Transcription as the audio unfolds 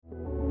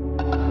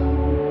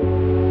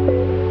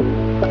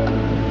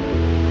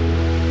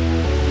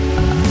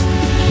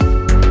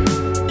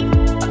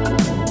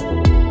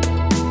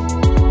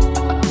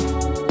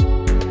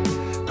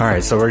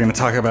right, so we're going to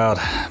talk about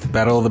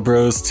Battle of the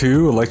Bros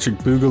 2, Electric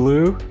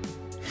Boogaloo.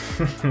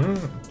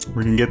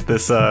 We're going to get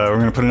this, we're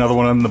going to put another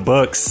one in the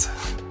books.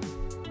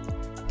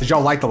 Did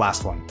y'all like the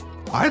last one?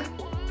 I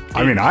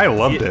mean, I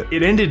loved it.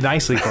 It ended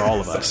nicely for all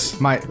of us.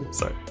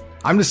 Sorry.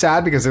 I'm just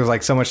sad because there was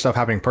like so much stuff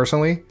happening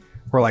personally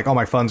where like all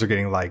my funds are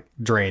getting like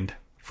drained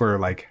for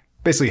like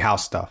basically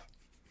house stuff.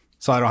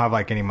 So I don't have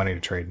like any money to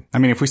trade. I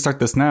mean, if we start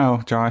this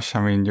now, Josh,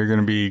 I mean, you're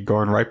going to be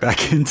going right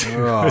back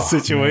into a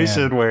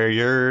situation where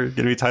you're going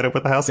to be tied up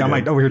with the house. Yeah, I'm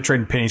again. like over here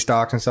trading penny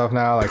stocks and stuff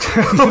now. Like,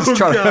 just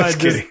trying God,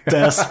 just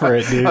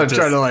desperate, dude. I'm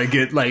trying to like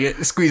get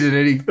like squeeze in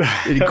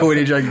any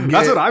coinage I can get.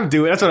 That's what I'm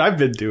doing. That's what I've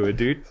been doing,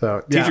 dude.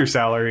 So, yeah. Teacher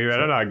salary, man.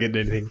 I'm not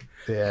getting anything.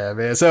 Yeah,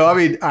 man. So I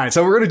mean, all right.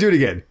 So we're gonna do it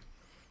again.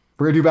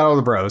 We're gonna do Battle of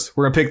the Bros.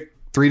 We're gonna pick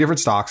 3 different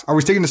stocks. Are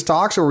we sticking to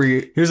stocks or are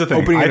we? Here's the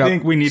thing. I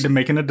think we need to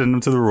make an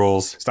addendum to the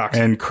rules. Stocks.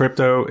 And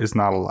crypto is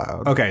not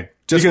allowed. Okay.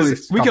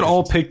 Because we could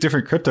all pick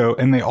different crypto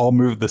and they all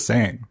move the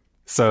same.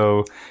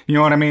 So, you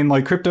know what I mean?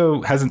 Like,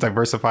 crypto hasn't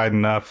diversified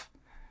enough.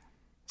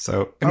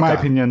 So, in my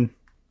opinion,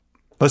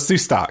 let's do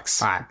stocks.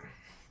 All right.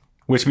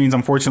 Which means,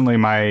 unfortunately,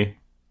 my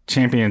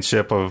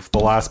championship of the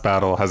last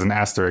battle has an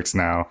asterisk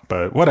now.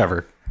 But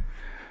whatever.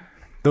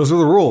 Those were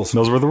the rules.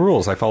 Those were the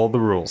rules. I followed the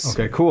rules.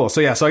 Okay, cool.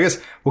 So yeah, so I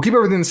guess we'll keep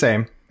everything the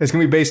same. It's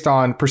going to be based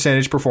on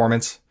percentage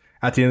performance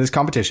at the end of this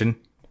competition.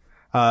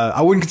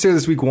 I wouldn't consider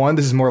this week 1.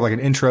 This is more like an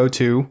intro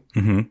to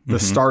the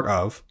start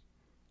of.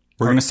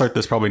 We're going to start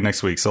this probably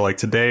next week. So like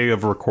today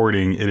of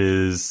recording, it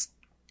is...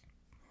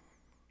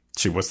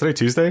 Shoot, what's today?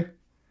 Tuesday?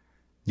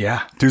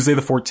 Yeah. Tuesday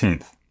the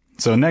 14th.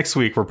 So next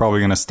week, we're probably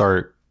going to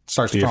start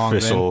the strong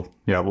official... Then.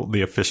 Yeah, well,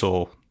 the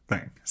official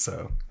thing.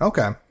 So...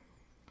 Okay.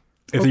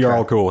 If you're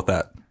all cool with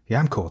that. Yeah,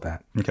 I'm cool with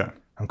that. Okay.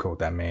 I'm cool with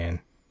that, man.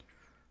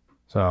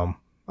 So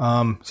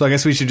I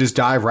guess we should just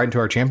dive right into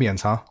our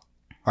champions, huh?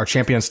 Our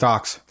champion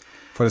stocks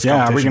for this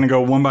competition. Are we going to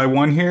go one by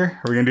one here?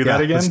 Are we going to do that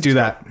again? Let's do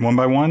that. One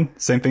by one?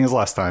 Same thing as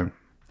last time.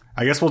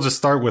 I guess we'll just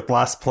start with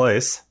last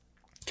place.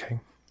 Okay.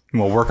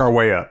 And we'll work our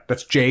way up.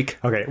 That's Jake.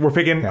 Okay, we're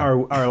picking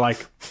our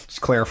like... Just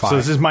clarify. So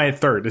this is my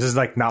third. This is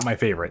like not my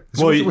favorite.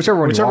 Well,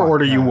 whichever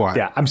order you want.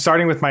 Yeah, I'm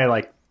starting with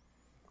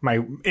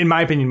in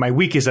my opinion, my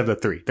weakest of the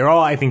 3. They're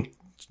all, I think,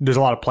 there's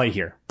a lot of play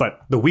here.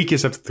 But the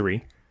weakest of the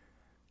 3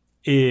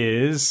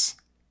 is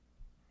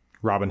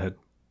Robinhood.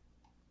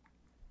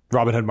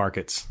 Robinhood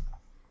Markets.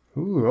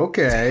 Ooh,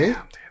 okay.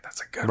 Damn, dude,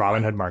 that's a good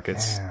Robinhood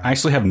Markets. Yeah. I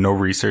actually have no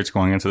research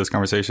going into this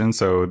conversation,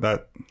 so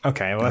that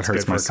Okay, well, that's hurts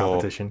good for my a soul.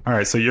 competition. All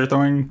right, so you're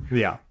throwing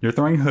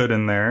Hood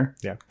in there.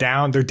 Yeah.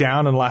 They're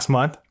down in the last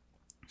month.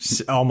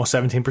 Almost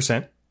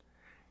 17%.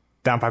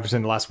 Down 5%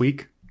 in the last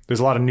week. There's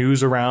a lot of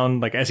news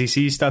around like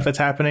SEC stuff that's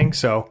happening.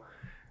 So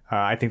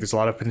I think there's a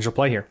lot of potential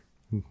play here.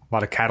 A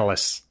lot of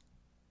catalysts.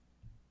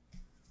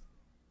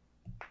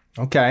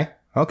 Okay.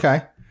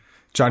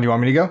 John, do you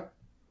want me to go?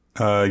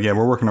 Yeah,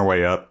 we're working our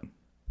way up.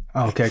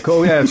 Okay,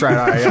 cool. Yeah, that's right.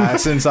 All right,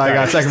 since I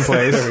got second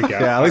place. There we go.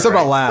 Yeah, at least I'm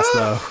not last,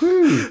 though.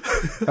 Whew.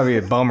 That'd be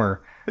a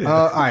bummer.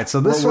 All right,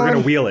 so this We're one...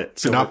 going to wheel it.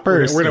 So not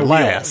first, We're going to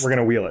last. wheel it. We're going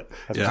to wheel it.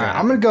 That's Yeah. what's gonna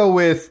I'm going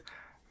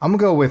to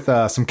go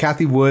with some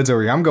Kathy Woods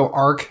over here. I'm going to go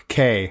ARK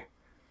K.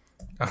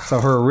 So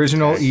her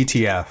original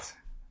ETF.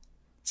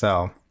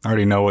 So... I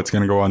already know what's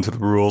going to go on to the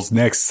rules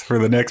next for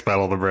the next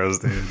Battle of the Bros,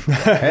 dude.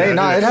 Hey,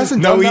 no, it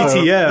hasn't no done that.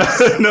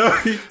 ETF. No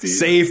ETF.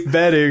 Safe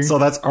betting. So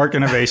that's ARK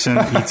Innovation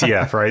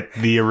ETF, right?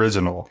 The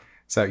original.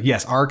 So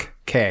yes, ARK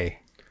K.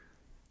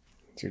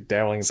 You're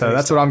dabbling. So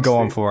that's what I'm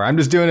going for. I'm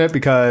just doing it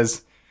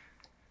because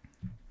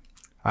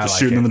I Just like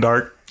shooting it. in the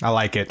dark. I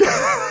like it.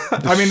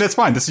 I mean, that's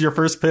fine. This is your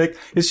first pick.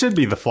 It should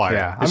be the flyer.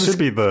 Yeah, it should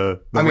be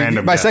the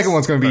random my guess. second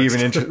one's going to be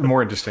even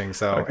more interesting.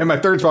 So, and my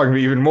third's probably going to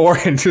be even more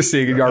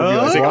interesting. And y'all be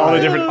like, like all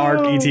the different ARK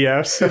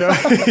ETFs. You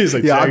know? He's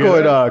like, yeah, I'll check go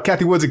it out. with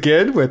Kathy Woods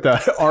again with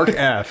ARK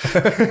F.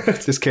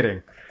 Just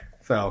kidding.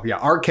 So yeah,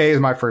 ARK K is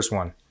my first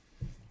one.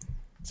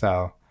 So,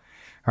 all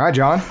right,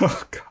 John.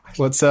 Oh, God.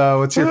 What's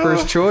your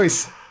first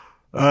choice?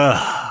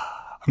 I'm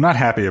not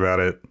happy about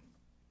it.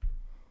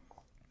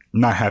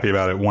 Not happy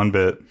about it one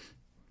bit.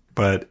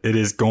 But it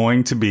is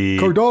going to be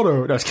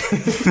Cardano. That's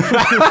kidding.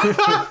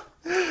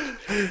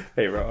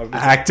 Hey, bro.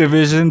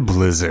 Activision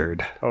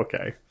Blizzard.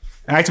 Okay.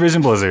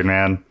 Activision Blizzard,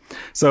 man.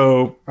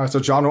 So So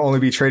John will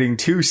only be trading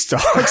 2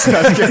 stocks.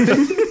 That's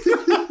kidding.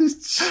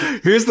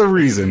 here's the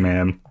reason,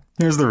 man.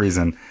 Here's the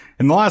reason.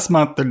 In the last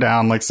month, they're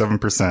down like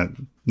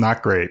 7%.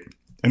 Not great.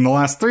 In the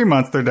last 3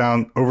 months, they're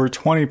down over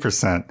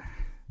 20%.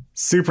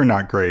 Super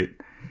not great.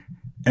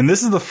 And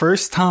this is the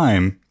first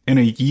time in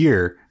a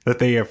year that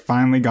they have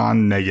finally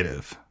gone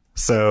negative.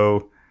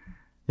 So,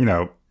 you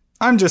know,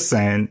 I'm just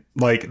saying,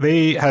 like,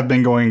 they have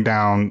been going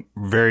down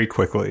very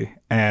quickly.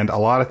 And a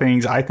lot of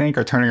things, I think,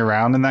 are turning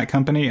around in that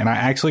company. And I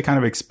actually kind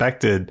of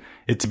expected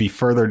it to be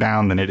further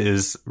down than it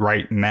is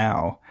right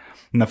now.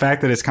 And the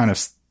fact that it's kind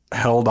of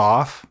held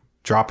off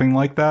dropping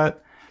like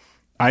that,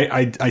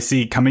 I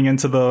see coming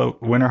into the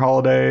winter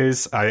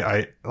holidays,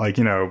 I like,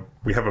 you know,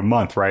 we have a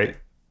month, right?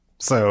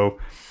 So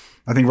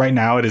I think right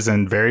now it is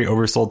in very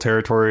oversold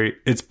territory.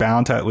 It's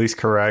bound to at least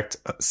correct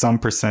some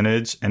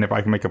percentage. And if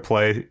I can make a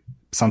play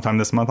sometime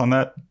this month on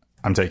that,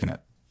 I'm taking it.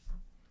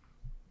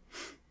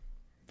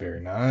 Very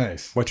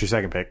nice. What's your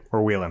second pick?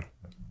 We're wheeling,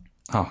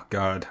 Oh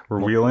God, we're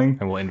wheeling.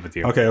 and we'll end with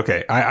you.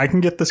 Okay. I can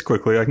get this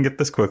quickly.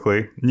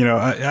 You know,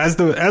 as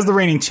the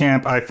reigning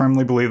champ, I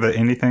firmly believe that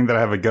anything that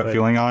I have a gut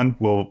feeling on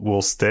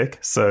will stick.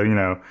 So, you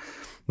know,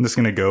 I'm just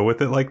gonna go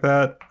with it like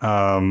that.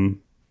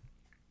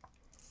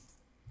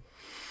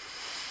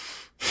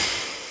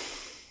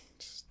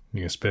 You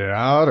gonna spit it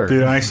out, or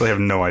Dude, I actually have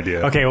no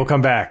idea. Okay, we'll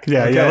come back.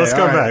 Yeah, let's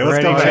go all right. back.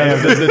 Let's go Reigning back.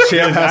 champ. the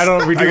champ has, I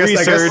don't. We do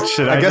research.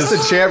 I guess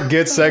the champ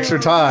gets extra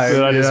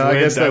time. I just I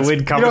win, guess that's win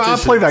You know, competition. I'll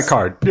play that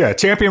card. Yeah,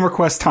 champion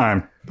request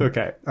time.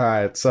 Okay. all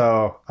right.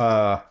 So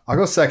I'll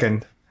go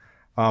second.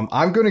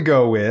 I'm gonna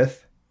go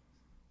with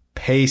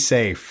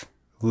PaySafe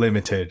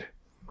Limited.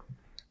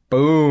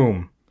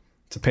 Boom.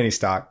 It's a penny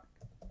stock.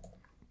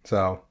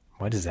 So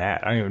What is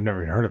that? I don't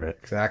never even heard of it.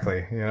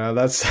 exactly, you know,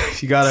 that's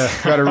you gotta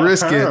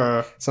risk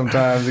it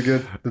sometimes to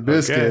get the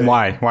biscuit. Okay.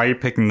 Why? Why are you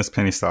picking this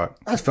penny stock?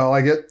 I felt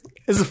like it.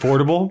 It's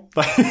affordable.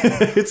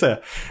 it's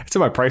in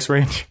my price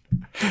range.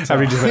 I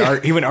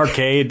mean, he went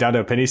arcade down to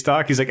a penny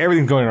stock. He's like,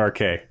 everything's going in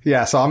arcade.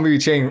 Yeah, so I'm gonna be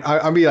trading. I'm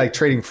gonna be like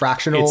trading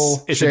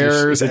fractional It's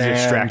shares a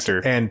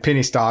distractor. and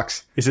penny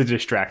stocks It's a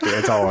distractor.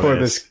 That's all it for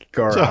is. this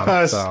go around.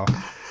 Josh. So,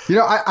 you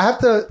know, I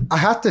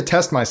have to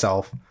test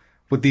myself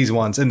with these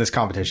ones in this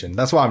competition.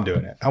 That's why I'm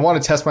doing it. I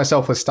want to test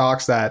myself with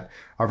stocks that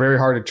are very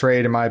hard to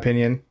trade, in my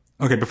opinion.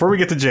 Okay, before we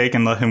get to Jake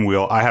and let him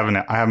wheel, I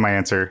have my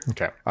answer.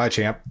 Okay. All right,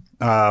 champ.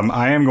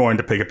 I am going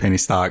to pick a penny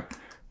stock,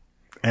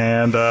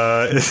 and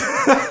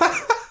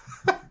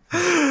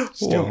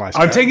Steal my I'm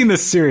strat. taking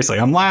this seriously.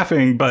 I'm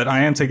laughing, but I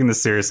am taking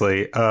this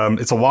seriously.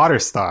 It's a water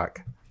stock.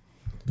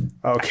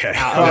 Okay.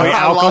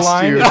 I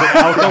lost you. Is it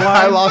alkaline?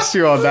 I lost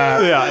you on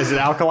that. Yeah. Is it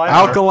alkaline?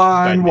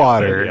 Alkaline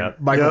water. Yeah.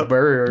 Michael Yep.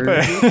 Burry.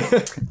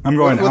 I'm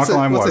going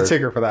alkaline water. What's the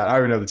ticker for that? I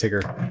don't even know the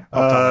ticker. Off the top of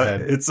my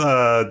head. It's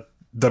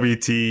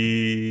WT.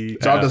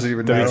 John doesn't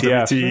even know.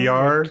 WTF.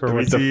 WTER. Or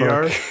what the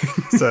WTER.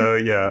 So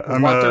yeah,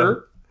 I'm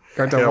Water.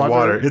 Got yeah,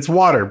 water. It's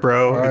water,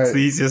 bro. All It's right. the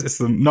easiest. It's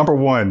the number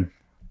one.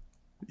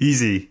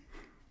 Easy.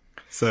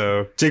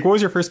 So, Jake, what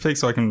was your first pick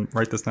so I can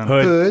write this down?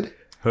 Hood.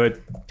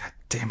 Hood.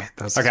 Damn it.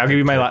 That was Okay, I'll give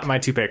you my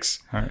two picks.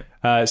 All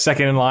right.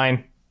 Second in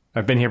line.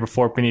 I've been here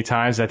before many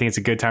times. I think it's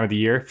a good time of the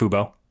year.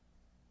 Fubo.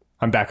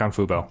 I'm back on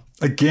Fubo.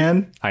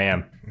 Again? I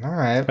am. All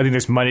right. I think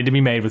there's money to be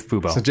made with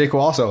Fubo. So Jake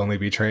will also only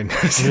be trading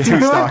two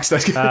stocks.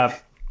 That's good.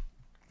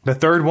 The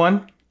third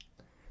one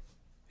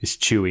is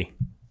Chewy.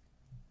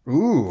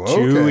 Ooh,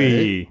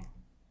 okay.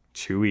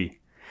 Chewy.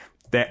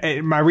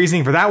 My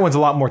reasoning for that one's a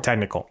lot more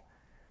technical.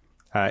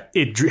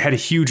 It had a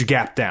huge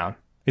gap down.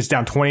 It's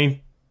down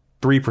 23%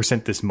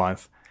 this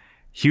month.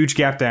 Huge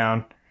gap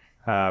down.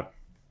 I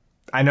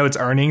know its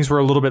earnings were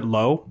a little bit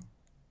low,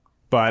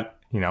 but,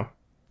 you know,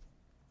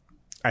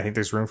 I think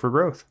there's room for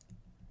growth.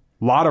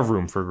 A lot of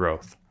room for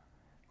growth.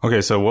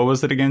 Okay, so what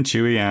was it again?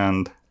 Chewy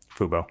and...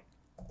 Fubo.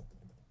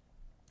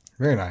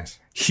 Very nice.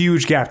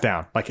 Huge gap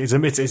down. Like, it's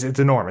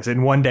enormous.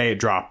 In one day, it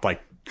dropped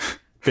like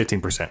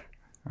 15%.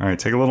 All right,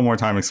 take a little more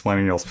time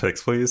explaining y'all's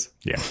picks, please.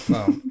 Yeah.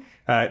 Oh.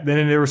 Then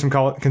there was some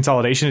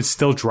consolidation. It's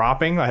still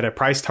dropping. I had a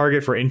price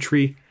target for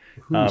entry.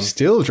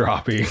 Still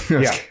dropping.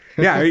 Yeah.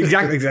 Yeah,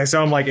 exactly.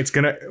 So I'm like, it's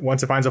going to,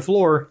 once it finds a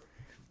floor,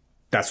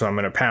 that's when I'm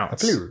going to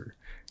pounce.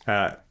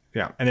 Yeah.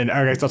 And then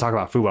I guess I'll talk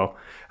about Fubo.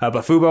 But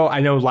Fubo, I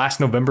know last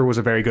November was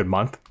a very good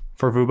month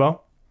for Fubo.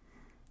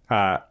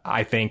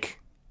 I think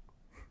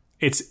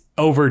it's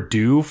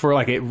overdue for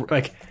I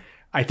think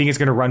it's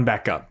going to run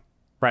back up,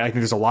 right? I think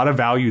there's a lot of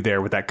value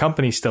there with that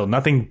company still.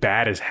 Nothing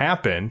bad has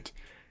happened.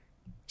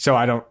 So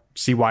I don't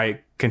see why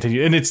it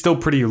continued. And it's still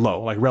pretty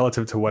low, like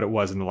relative to what it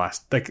was in the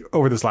last, like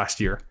over this last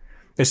year.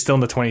 It's still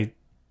in the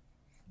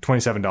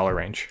 $27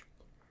 range.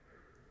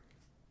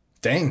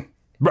 Dang.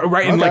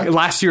 Right. And Okay. like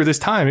last year, this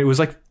time, it was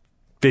like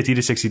 $50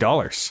 to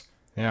 $60.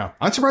 Yeah.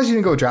 I'm surprised you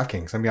didn't go with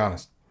DraftKings. I'll be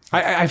honest.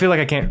 I feel like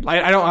I can't,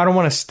 I don't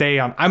want to stay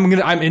on, I'm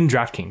in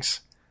DraftKings.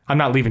 I'm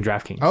not leaving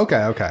DraftKings.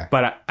 Okay.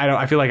 But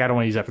I feel like I don't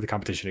want to use that for the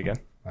competition again.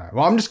 All right.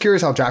 Well, I'm just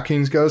curious how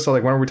DraftKings goes. So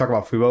like whenever we talk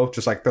about Fubo,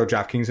 just like throw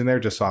DraftKings in there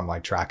just so I'm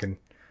like tracking.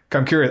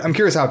 I'm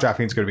curious how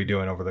DraftKings is going to be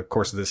doing over the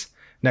course of this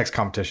next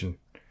competition.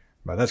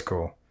 But that's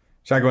cool.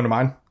 Should I go into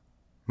mine?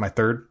 My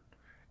third?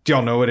 Do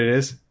y'all know what it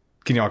is?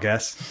 Can y'all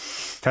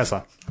guess?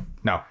 Tesla.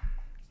 No.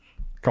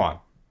 Come on.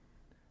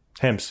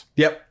 Hims.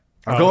 Yep.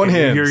 I'm going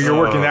him. You're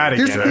working that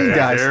again. Here's the thing,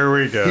 guys. Here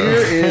we go.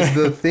 Here is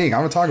the thing. I'm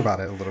going to talk about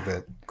it a little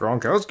bit.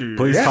 Gronkowski.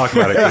 Please talk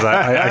about it, because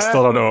I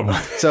still don't know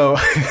about it. So,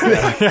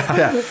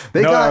 yeah.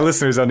 They No, our got,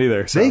 listeners don't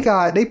either. So.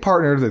 they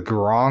partnered with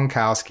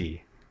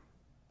Gronkowski.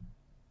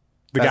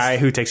 The guy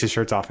who takes his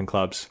shirts off in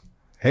clubs.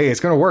 Hey, it's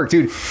going to work,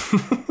 dude.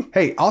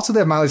 Hey, also they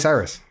have Miley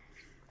Cyrus.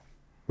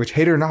 Which,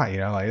 hate it or not, you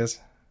know, like it's,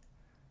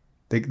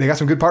 they got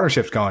some good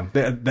partnerships going.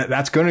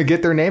 That's going to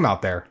get their name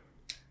out there.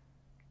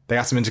 They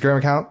got some Instagram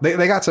account. They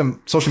got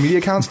some social media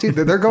accounts, dude.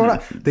 They're going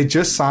on. They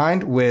just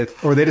signed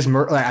with, or they just,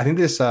 I think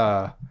this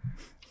struck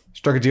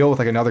a deal with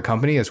like another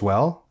company as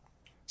well.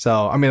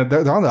 So, I mean,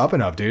 they're on the up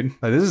and up, dude.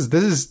 Like, this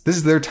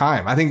is their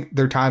time. I think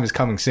their time is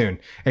coming soon.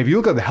 And if you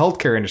look at the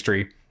healthcare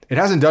industry, it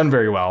hasn't done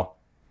very well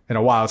in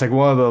a while. It's like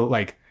one of the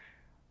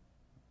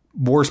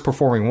worst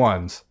performing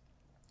ones,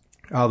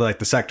 like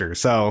the sectors.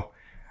 So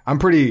I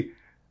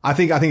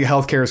think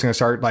healthcare is going to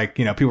start, like,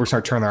 you know, people are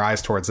start turning their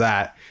eyes towards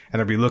that, and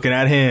they'll be looking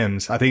at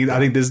HIMSS. I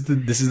think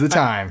this is the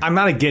time. I'm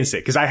not against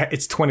it because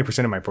it's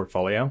 20% of my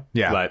portfolio.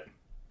 Yeah. But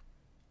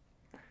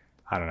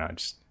I don't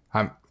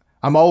know.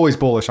 I'm always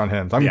bullish on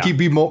HIMSS. I'm Yeah. gonna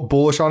keep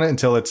bullish on it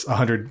until it's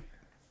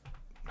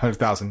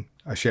 100,000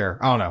 a share.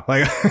 I don't know.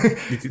 Like,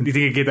 You think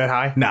it get that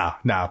high?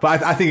 no.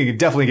 But I think it could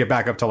definitely get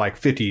back up to like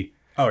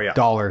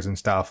 $50 and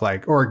stuff,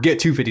 like, or get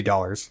to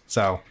 $50.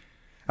 So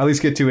at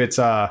least get to its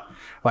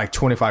like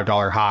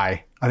 $25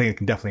 high. I think it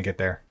can definitely get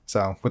there.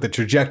 So with the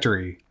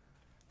trajectory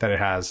that it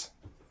has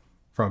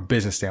from a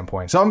business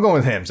standpoint. So I'm going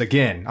with HIMSS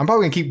again. I'm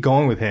probably gonna keep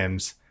going with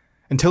HIMSS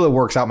until it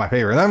works out in my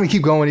favor. And then I'm gonna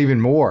keep going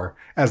even more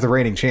as the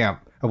reigning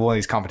champ of one of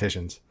these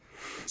competitions.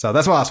 So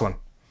that's my last one.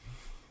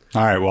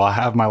 All right, well, I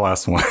have my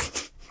last one.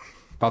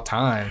 About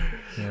time,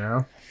 you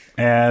know?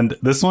 And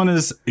this one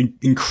is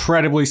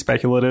incredibly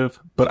speculative,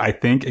 but I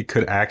think it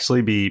could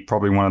actually be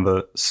probably one of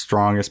the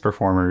strongest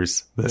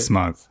performers this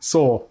month.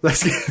 Soul.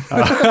 Let's get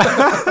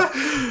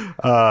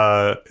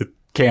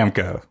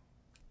Camco.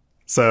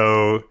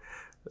 So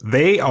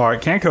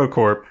Camco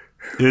Corp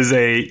is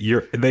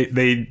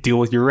they deal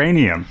with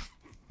uranium.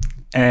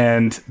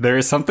 And there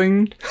is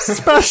something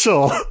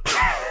special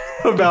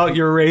about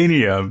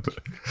uranium.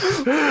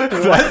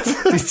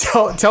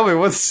 What? Tell me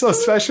what's so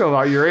special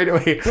about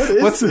uranium. Wait,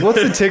 what's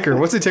the ticker?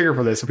 What's the ticker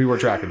for this so people are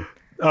tracking?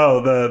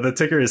 Oh, the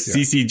ticker is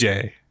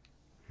CCJ.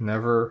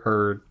 Never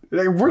heard.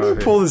 Like, where did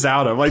you pull this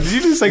out of? Like, did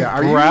you just like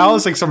are you-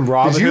 browse like some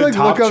Robinhood Did you like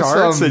top look up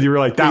charts some- and you were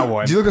like that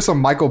one? Did you look at some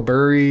Michael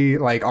Burry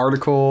like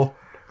article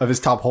of his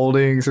top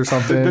holdings or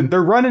something?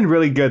 They're running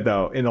really good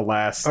though in the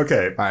last.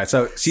 Okay. All right,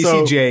 so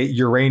CCJ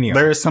uranium.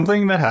 There is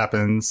something that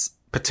happens,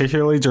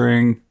 particularly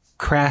during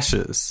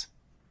crashes.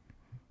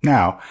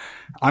 Now,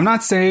 I'm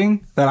not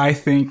saying that I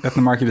think that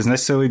the market is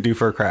necessarily due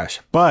for a crash,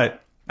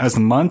 but as the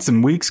months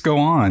and weeks go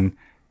on,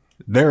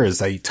 there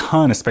is a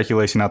ton of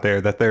speculation out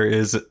there that there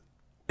is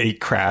a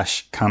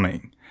crash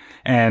coming.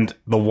 And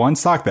the one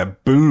stock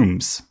that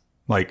booms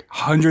like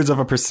hundreds of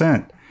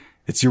 %,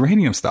 it's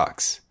uranium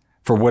stocks.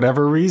 For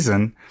whatever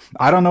reason,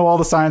 I don't know all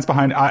the science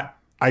behind it.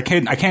 I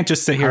can't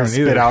just sit here and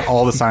spit out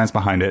all the science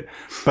behind it,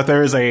 but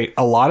there is a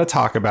lot of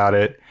talk about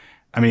it.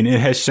 I mean, it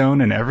has shown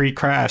in every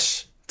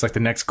crash. It's like the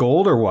next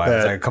gold or what?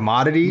 It's like a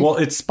commodity? Well,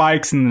 it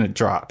spikes and then it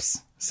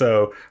drops.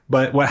 So,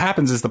 but what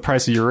happens is the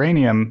price of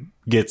uranium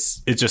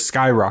it just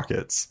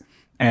skyrockets.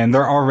 And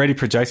they're already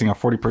projecting a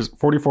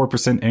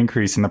 44%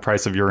 increase in the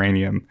price of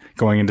uranium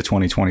going into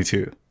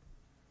 2022.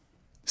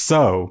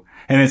 So,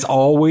 and it's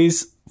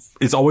always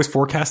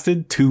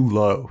forecasted too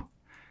low.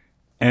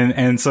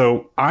 And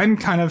so I'm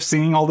kind of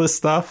seeing all this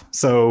stuff.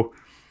 So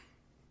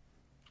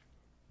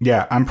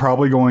yeah, I'm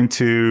probably going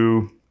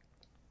to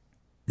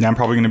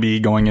be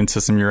going into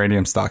some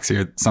uranium stocks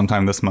here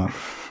sometime this month.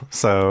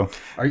 So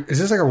Is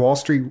this like a Wall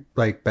Street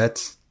like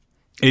bets?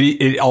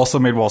 it also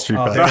made Wall Street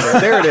bets.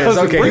 There it is.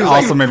 Okay. It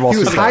also made Wall He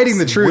was Street hiding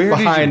the bets. truth Where did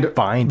you behind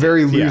find it?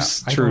 very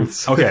loose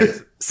truths. Okay.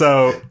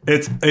 So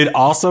it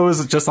also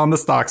is just on the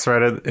stocks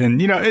Reddit,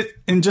 and you know,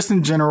 and just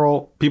in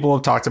general, people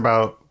have talked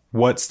about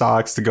what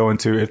stocks to go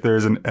into if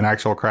there's an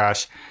actual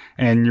crash,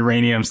 and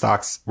uranium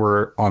stocks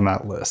were on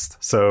that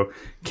list. So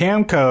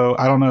Camco,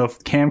 I don't know if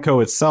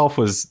Camco itself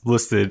was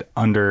listed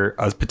under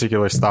a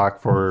particular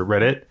stock for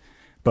Reddit,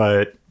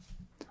 but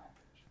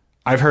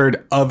I've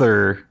heard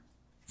other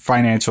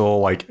financial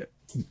like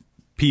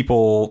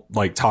people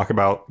like talk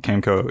about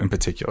Camco in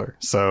particular.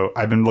 So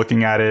I've been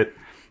looking at it.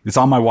 It's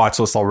on my watch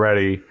list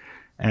already.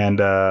 And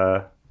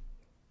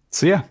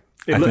so, yeah.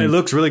 It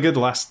looks really good. The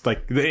last,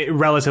 like,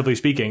 relatively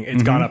speaking,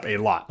 it's gone up a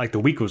lot. Like the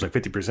week was like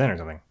 50% or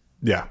something.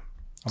 Yeah.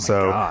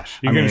 Gosh,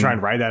 you're going to try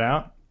and ride that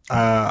out?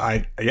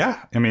 I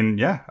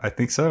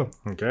think so.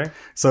 Okay.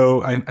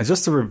 So I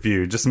just a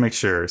review, just to make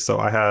sure. So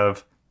I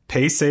have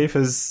PaySafe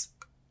as,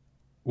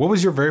 what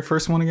was your very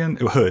first one again?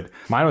 Hood.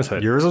 Mine was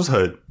Hood. Yours was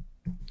Hood.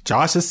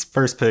 Josh's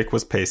first pick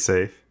was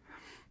PaySafe.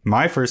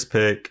 My first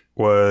pick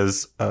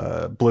was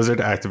Blizzard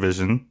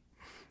Activision.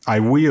 I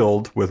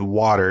wheeled with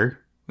Water,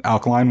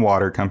 Alkaline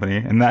Water Company.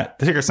 And that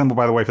the ticker symbol,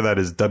 by the way, for that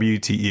is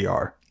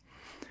WTER.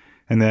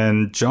 And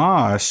then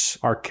Josh...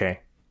 Arc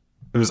K.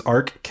 It was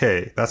Arc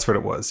K. That's what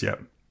it was.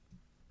 Yep.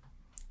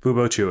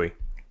 Fubo Chewy.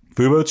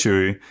 Fubo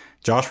Chewy.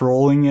 Josh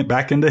rolling it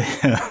back into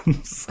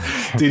him.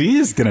 Dude, he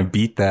is going to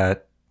beat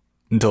that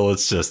until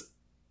it's just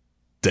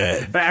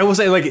dead. I will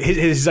say, like,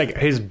 his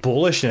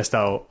bullishness,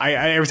 though, I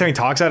every time he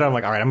talks about it, I'm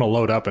like, all right, I'm going to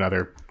load up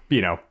another,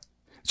 you know.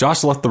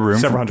 Josh left the room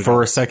Several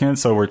for a second,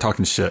 so we're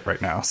talking shit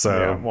right now. So,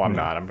 Yeah, well, I'm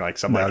not. I'm like,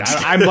 No,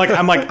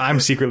 I'm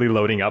secretly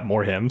loading up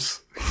more HIMSS.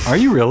 Are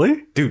you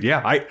really? Dude,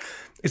 yeah.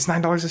 It's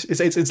 $9.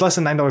 It's less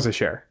than $9 a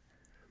share.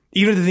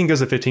 Even if the thing goes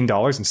to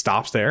 $15 and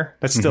stops there,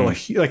 that's still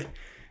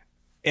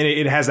and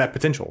it has that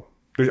potential.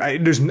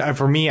 There's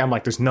for me, I'm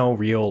like, there's no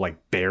real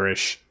like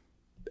bearish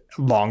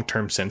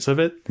long-term sense of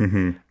it.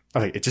 Mm-hmm.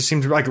 Like, it just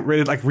seems like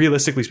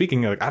realistically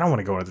speaking, like, I don't want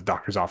to go into the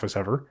doctor's office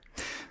ever.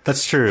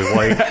 That's true.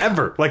 Like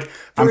Ever. Like,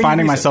 I'm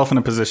finding myself in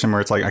a position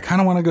where it's like I kind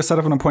of want to go set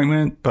up an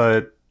appointment,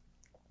 but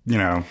you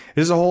know,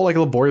 This is a whole like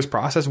laborious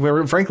process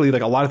where, frankly,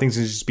 like a lot of things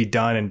can just be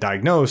done and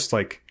diagnosed,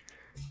 like,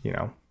 you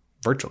know,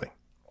 virtually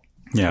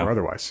yeah. or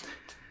otherwise.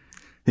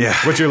 Yeah.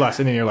 What's your last?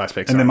 And then your last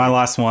pick. And then sorry. my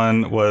last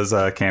one was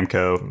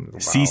Camco.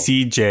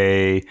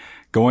 CCJ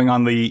going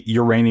on the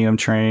uranium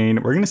train.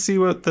 We're going to see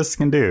what this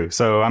can do.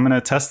 So I'm going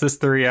to test this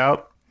theory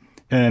out.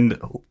 And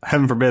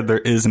heaven forbid there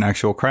is an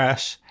actual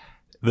crash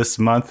this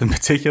month in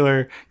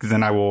particular, because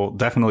then I will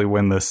definitely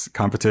win this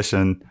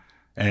competition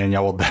and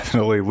y'all will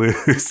definitely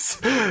lose.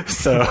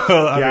 So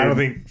I don't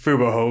think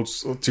Fubo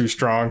holds too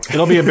strong.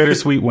 it'll be a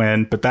bittersweet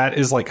win, but that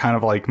is like kind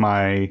of like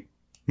my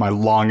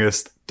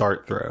longest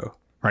dart throw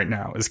right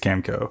now is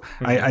Camco.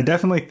 I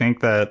definitely think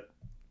that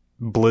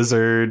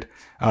Blizzard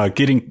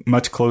getting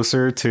much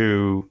closer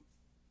to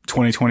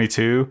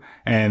 2022,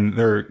 and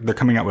they're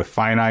coming out with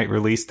finite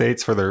release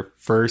dates for their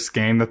first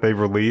game that they've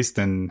released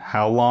in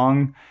how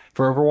long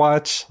for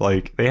Overwatch?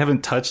 Like, they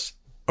haven't touched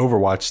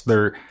Overwatch.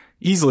 They're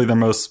easily their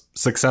most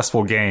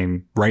successful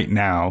game right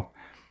now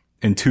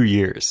in 2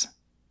 years.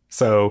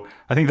 So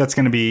I think that's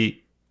going to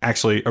be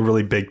actually a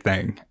really big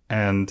thing.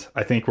 And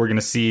I think we're going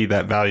to see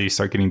that value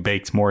start getting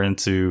baked more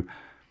into,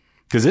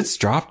 because it's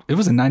dropped. It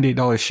was a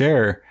 $98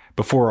 share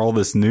before all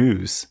this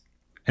news,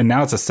 and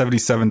now it's a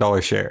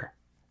 $77 share.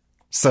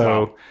 So,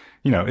 Wow.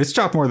 you know, it's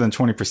dropped more than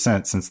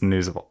 20% since the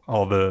news of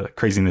all the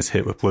craziness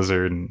hit with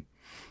Blizzard, and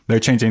they're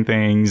changing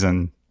things.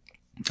 And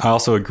I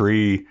also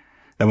agree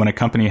that when a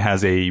company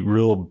has a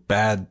real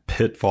bad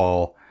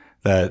pitfall,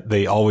 that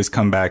they always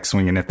come back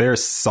swinging. If they're a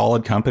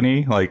solid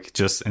company, like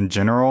just in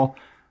general,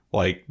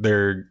 like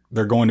they're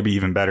going to be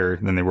even better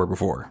than they were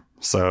before.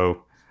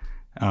 So,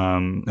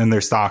 and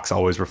their stocks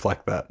always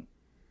reflect that.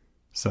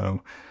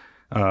 So,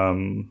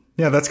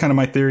 yeah, that's kind of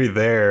my theory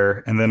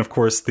there. And then, of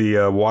course,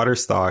 the water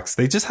stocks,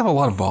 they just have a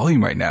lot of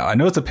volume right now. I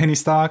know it's a penny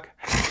stock,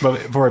 but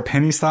for a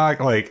penny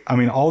stock, like, I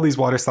mean, all these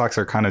water stocks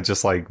are kind of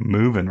just like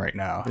moving right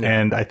now. Yeah.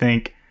 And I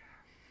think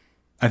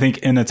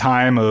in a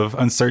time of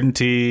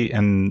uncertainty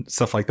and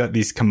stuff like that,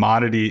 these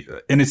commodity,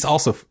 and it's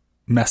also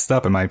messed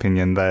up, in my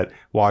opinion, that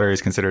water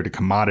is considered a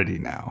commodity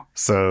now.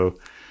 So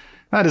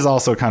that is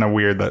also kind of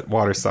weird that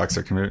water stocks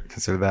are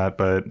considered that,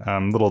 but a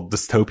little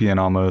dystopian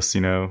almost,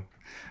 you know.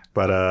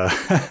 But,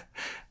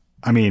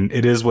 I mean,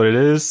 it is what it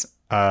is.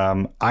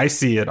 I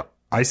see it.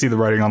 I see the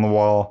writing on the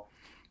wall.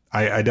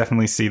 I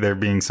definitely see there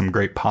being some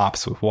great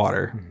pops with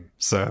water. Mm-hmm.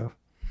 So,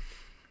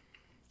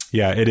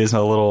 yeah, it is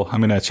a little,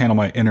 I'm going to channel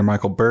my inner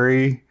Michael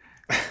Burry.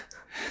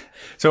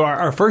 So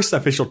our first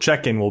official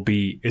check-in will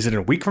be, is it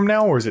a week from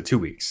now or is it 2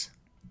 weeks?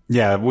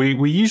 Yeah,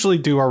 we usually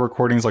do our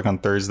recordings like on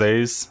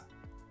Thursdays.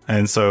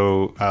 And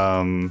so,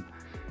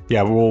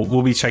 yeah,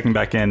 we'll be checking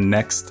back in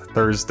next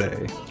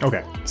Thursday.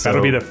 Okay. So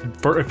that'll be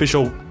the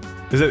official.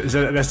 This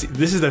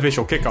is the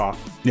official kickoff.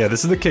 Yeah,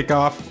 this is the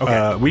kickoff.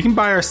 Okay. We can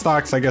buy our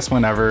stocks, I guess,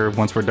 whenever,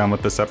 once we're done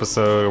with this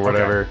episode or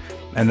whatever. Okay.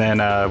 And then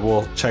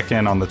we'll check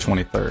in on the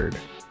 23rd.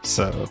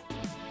 So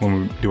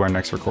when we do our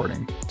next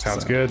recording.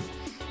 Sounds good.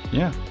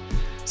 Yeah.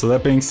 So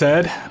that being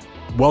said,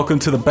 welcome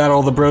to the Battle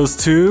of the Bros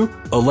 2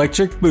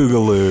 Electric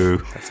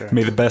Boogaloo. That's it.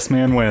 May the best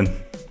man win.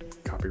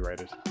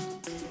 Copyrighted.